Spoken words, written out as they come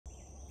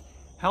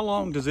How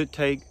long does it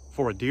take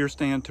for a deer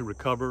stand to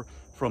recover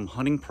from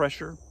hunting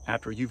pressure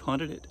after you've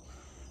hunted it?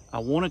 I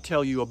want to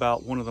tell you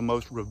about one of the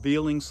most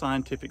revealing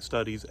scientific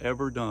studies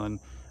ever done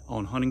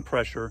on hunting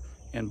pressure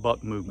and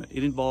buck movement.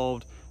 It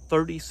involved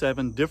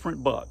 37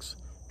 different bucks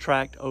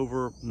tracked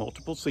over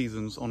multiple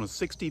seasons on a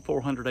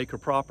 6,400 acre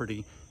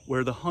property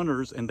where the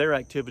hunters and their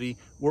activity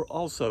were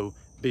also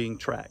being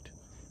tracked.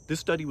 This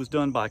study was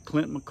done by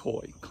Clint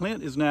McCoy.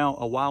 Clint is now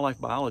a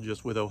wildlife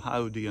biologist with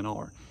Ohio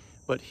DNR,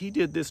 but he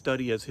did this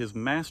study as his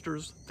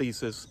master's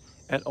thesis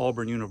at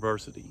Auburn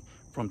University.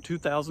 From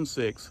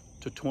 2006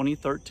 to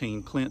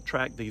 2013, Clint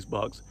tracked these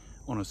bucks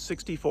on a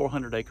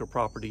 6,400 acre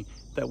property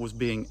that was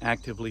being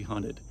actively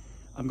hunted.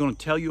 I'm going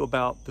to tell you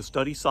about the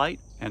study site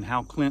and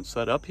how Clint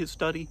set up his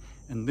study,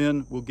 and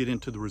then we'll get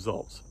into the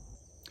results.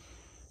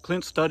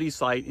 Clint's study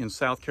site in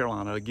South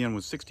Carolina, again,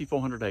 was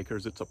 6,400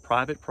 acres. It's a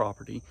private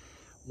property.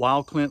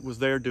 While Clint was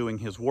there doing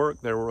his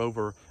work, there were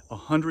over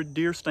 100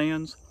 deer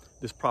stands.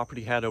 This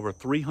property had over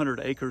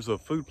 300 acres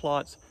of food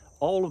plots.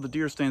 All of the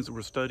deer stands that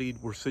were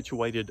studied were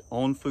situated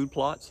on food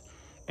plots,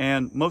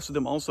 and most of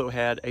them also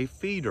had a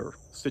feeder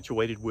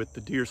situated with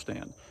the deer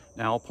stand.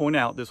 Now, I'll point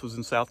out this was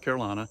in South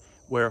Carolina,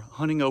 where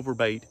hunting over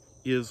bait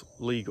is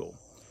legal.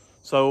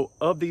 So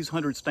of these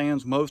 100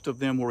 stands, most of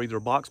them were either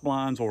box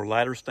blinds or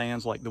ladder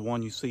stands like the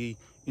one you see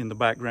in the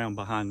background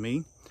behind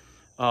me.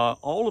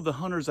 All of the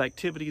hunters'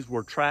 activities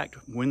were tracked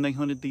when they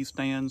hunted these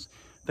stands.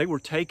 They were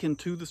taken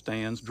to the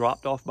stands,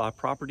 dropped off by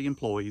property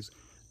employees.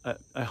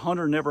 A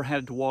hunter never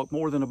had to walk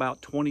more than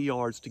about 20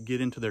 yards to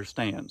get into their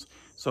stands.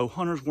 So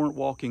hunters weren't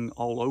walking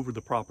all over the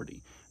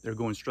property. They're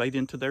going straight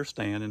into their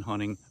stand and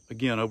hunting,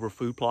 again, over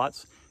food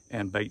plots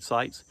and bait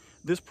sites.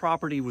 This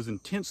property was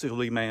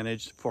intensively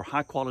managed for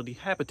high quality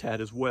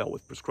habitat as well,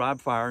 with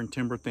prescribed fire and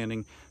timber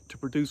thinning to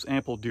produce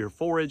ample deer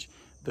forage.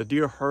 The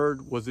deer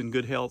herd was in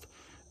good health.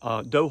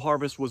 Doe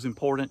harvest was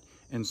important,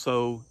 and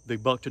so the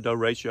buck to doe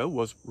ratio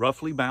was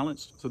roughly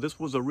balanced. So this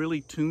was a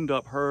really tuned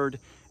up herd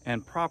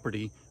and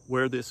property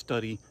where this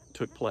study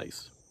took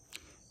place.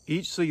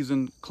 Each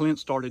season, Clint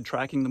started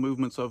tracking the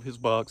movements of his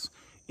bucks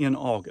in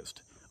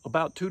August,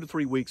 about 2 to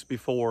 3 weeks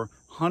before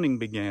hunting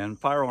began,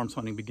 firearms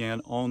hunting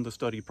began on the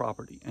study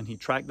property. And he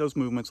tracked those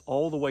movements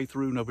all the way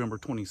through November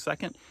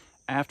 22nd,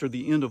 after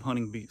the end of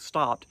hunting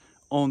stopped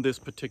on this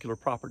particular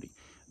property.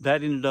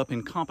 That ended up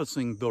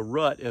encompassing the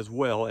rut, as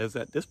well as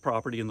at this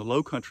property in the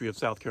low country of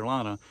South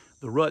Carolina,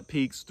 the rut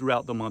peaks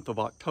throughout the month of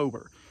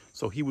October.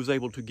 So he was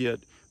able to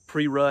get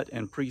pre-rut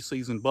and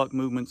pre-season buck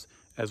movements,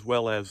 as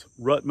well as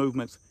rut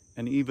movements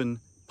and even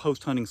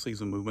post-hunting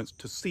season movements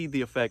to see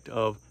the effect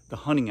of the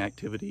hunting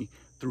activity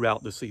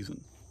throughout the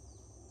season.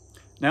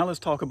 Now let's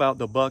talk about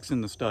the bucks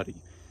in the study.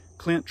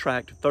 Clint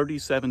tracked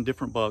 37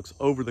 different bucks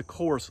over the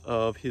course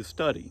of his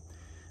study.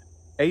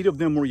 8 of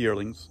them were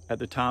yearlings at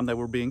the time they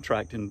were being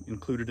tracked and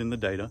included in the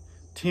data.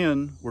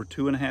 10 were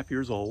 2.5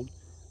 years old,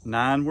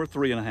 9 were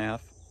 3.5,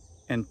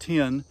 and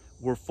 10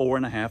 were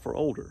 4.5 or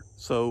older.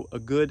 So a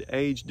good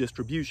age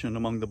distribution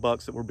among the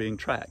bucks that were being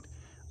tracked.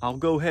 I'll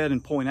go ahead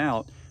and point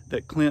out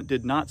that Clint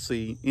did not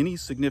see any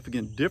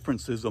significant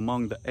differences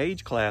among the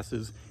age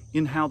classes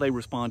in how they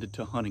responded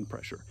to hunting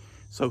pressure.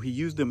 So he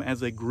used them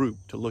as a group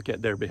to look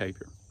at their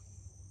behavior.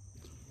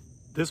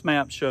 This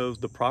map shows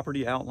the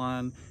property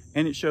outline,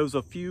 and it shows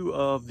a few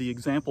of the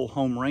example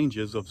home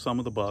ranges of some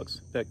of the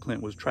bucks that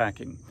Clint was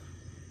tracking.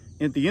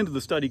 At the end of the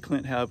study,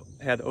 Clint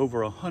had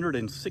over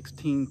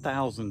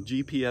 116,000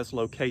 GPS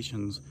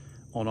locations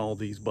on all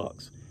these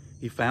bucks.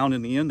 He found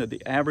in the end that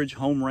the average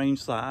home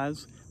range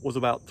size was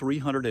about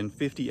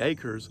 350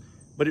 acres,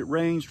 but it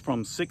ranged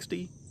from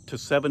 60 to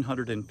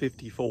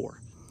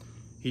 754.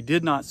 He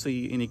did not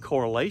see any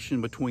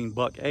correlation between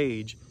buck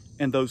age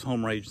and those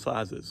home range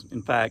sizes.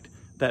 In fact,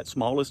 that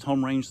smallest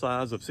home range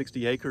size of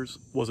 60 acres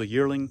was a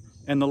yearling,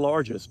 and the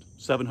largest,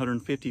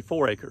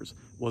 754 acres,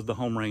 was the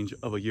home range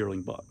of a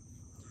yearling buck.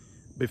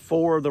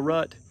 Before the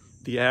rut,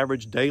 the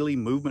average daily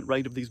movement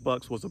rate of these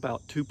bucks was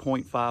about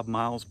 2.5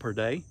 miles per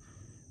day,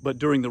 but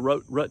during the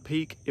rut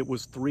peak, it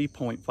was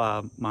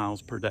 3.5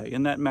 miles per day,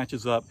 and that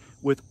matches up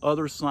with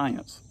other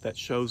science that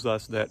shows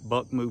us that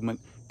buck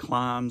movement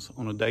climbs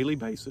on a daily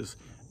basis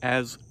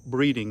as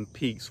breeding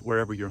peaks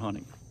wherever you're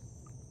hunting.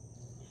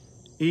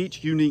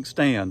 Each unique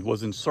stand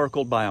was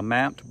encircled by a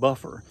mapped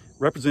buffer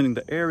representing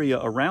the area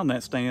around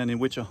that stand in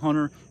which a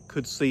hunter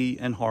could see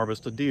and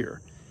harvest a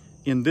deer.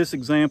 In this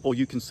example,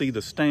 you can see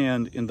the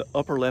stand in the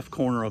upper left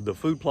corner of the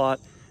food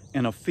plot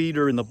and a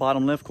feeder in the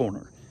bottom left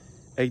corner.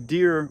 A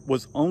deer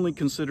was only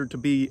considered to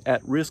be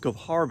at risk of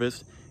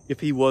harvest if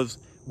he was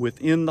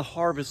within the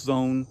harvest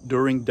zone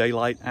during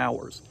daylight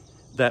hours.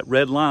 That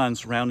red line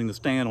surrounding the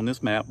stand on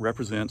this map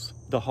represents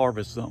the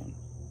harvest zone.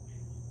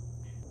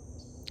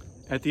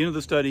 At the end of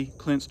the study,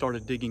 Clint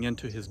started digging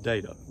into his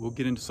data. We'll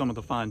get into some of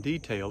the fine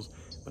details,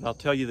 but I'll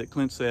tell you that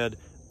Clint said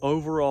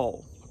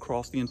overall,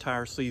 across the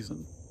entire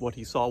season, what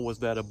he saw was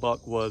that a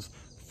buck was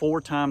 4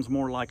 times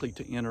more likely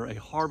to enter a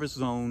harvest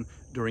zone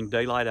during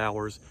daylight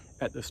hours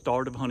at the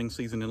start of hunting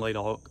season in late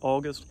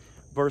August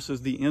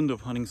versus the end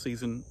of hunting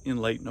season in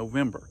late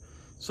November.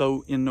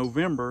 So in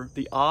November,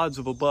 the odds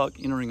of a buck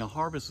entering a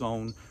harvest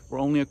zone were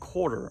only a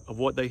quarter of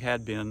what they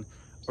had been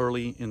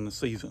early in the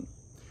season.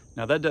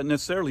 Now that doesn't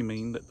necessarily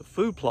mean that the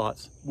food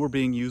plots were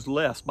being used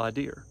less by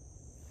deer.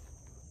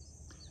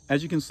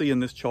 As you can see in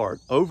this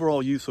chart,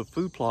 overall use of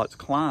food plots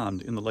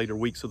climbed in the later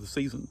weeks of the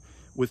season,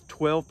 with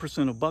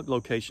 12% of buck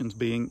locations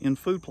being in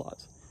food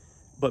plots.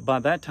 But by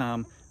that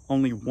time,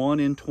 only 1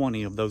 in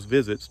 20 of those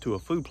visits to a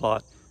food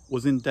plot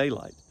was in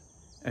daylight.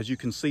 As you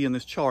can see in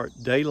this chart,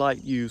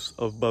 daylight use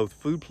of both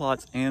food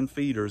plots and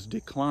feeders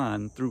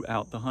declined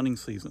throughout the hunting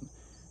season.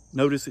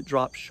 Notice it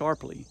dropped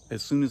sharply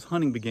as soon as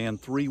hunting began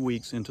 3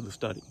 weeks into the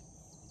study.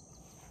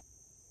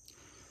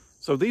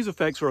 So these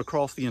effects are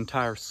across the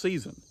entire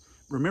season.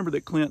 Remember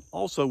that Clint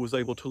also was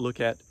able to look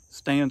at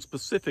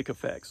stand-specific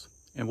effects,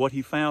 and what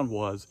he found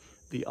was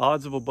the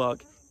odds of a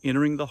buck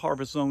entering the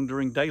harvest zone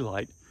during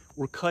daylight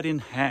were cut in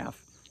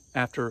half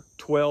after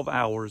 12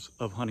 hours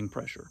of hunting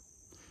pressure.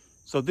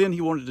 So then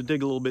he wanted to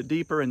dig a little bit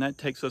deeper, and that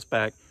takes us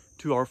back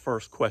to our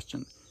first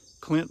question.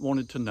 Clint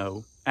wanted to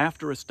know,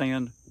 after a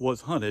stand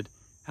was hunted,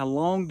 how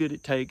long did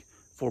it take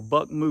for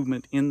buck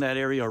movement in that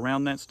area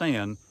around that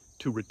stand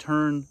to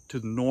return to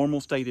the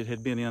normal state it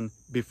had been in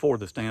before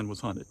the stand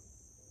was hunted?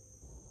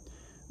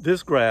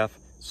 This graph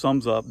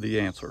sums up the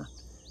answer.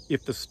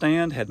 If the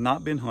stand had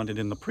not been hunted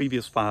in the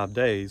previous 5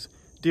 days,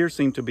 deer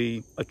seem to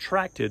be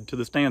attracted to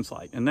the stand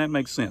site, and that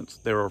makes sense.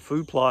 There are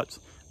food plots,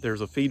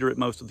 there's a feeder at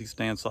most of these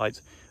stand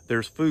sites,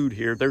 there's food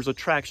here, there's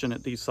attraction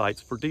at these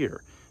sites for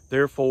deer.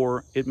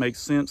 Therefore, it makes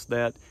sense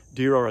that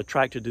deer are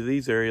attracted to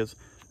these areas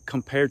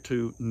compared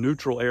to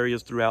neutral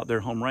areas throughout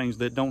their home range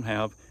that don't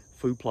have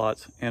food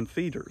plots and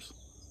feeders.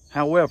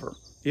 However,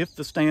 if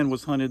the stand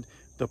was hunted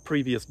the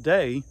previous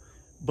day,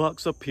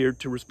 bucks appeared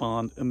to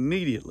respond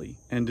immediately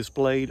and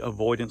displayed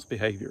avoidance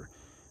behavior.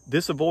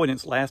 This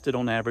avoidance lasted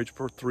on average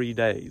for 3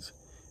 days.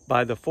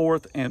 By the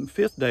 4th and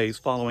 5th days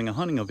following a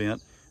hunting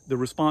event, the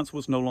response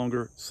was no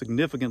longer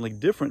significantly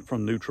different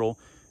from neutral,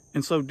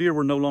 and so deer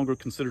were no longer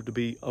considered to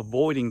be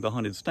avoiding the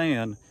hunted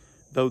stand,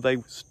 though they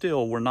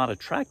still were not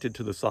attracted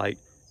to the site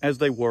as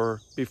they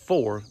were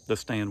before the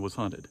stand was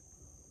hunted.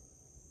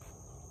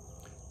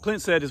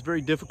 Clint said it's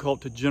very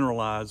difficult to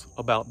generalize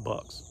about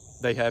bucks.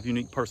 They have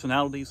unique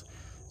personalities.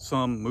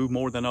 Some move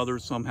more than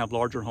others, some have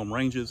larger home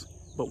ranges.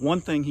 But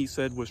one thing he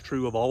said was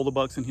true of all the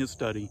bucks in his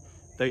study: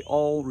 they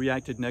all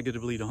reacted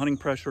negatively to hunting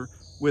pressure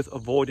with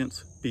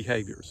avoidance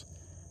behaviors.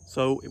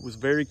 So it was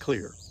very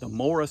clear, the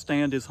more a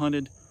stand is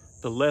hunted,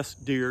 the less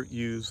deer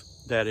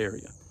use that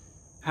area.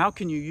 How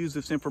can you use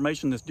this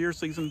information this deer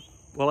season?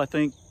 Well, I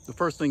think the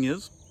first thing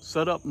is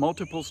set up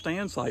multiple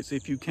stand sites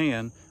if you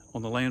can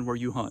on the land where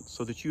you hunt,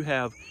 so that you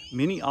have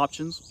many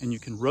options and you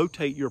can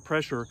rotate your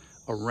pressure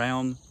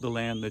around the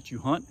land that you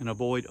hunt and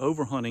avoid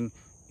overhunting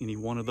any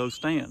one of those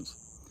stands.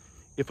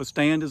 If a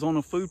stand is on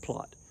a food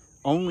plot,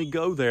 only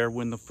go there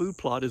when the food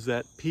plot is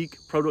at peak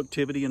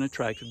productivity and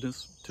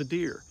attractiveness to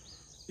deer.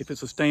 If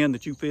it's a stand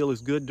that you feel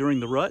is good during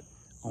the rut,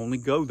 only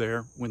go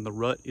there when the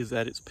rut is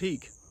at its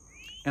peak.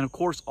 And of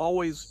course,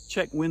 always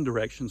check wind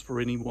directions for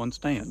any one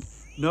stand.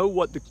 Know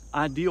what the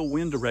ideal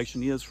wind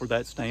direction is for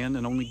that stand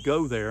and only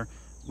go there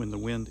when the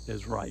wind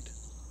is right.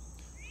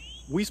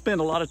 We spend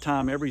a lot of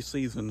time every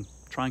season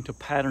trying to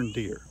pattern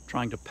deer,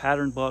 trying to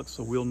pattern bucks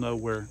so we'll know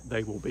where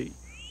they will be.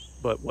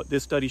 But what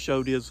this study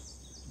showed is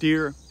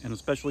deer, and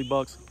especially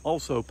bucks,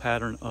 also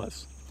pattern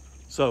us.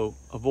 So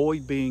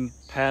avoid being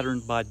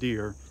patterned by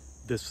deer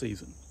this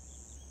season.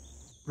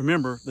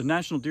 Remember, the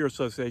National Deer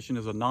Association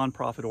is a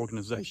nonprofit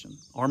organization.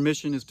 Our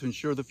mission is to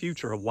ensure the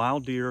future of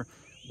wild deer,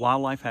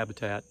 wildlife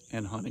habitat,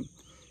 and hunting.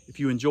 If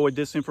you enjoyed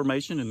this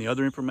information and the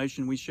other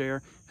information we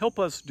share, help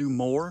us do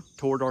more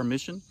toward our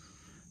mission.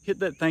 Hit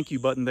that thank you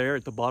button there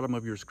at the bottom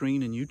of your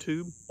screen in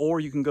YouTube, or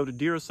you can go to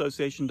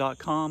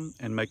deerassociation.com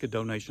and make a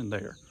donation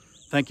there.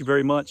 Thank you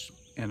very much,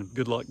 and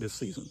good luck this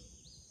season.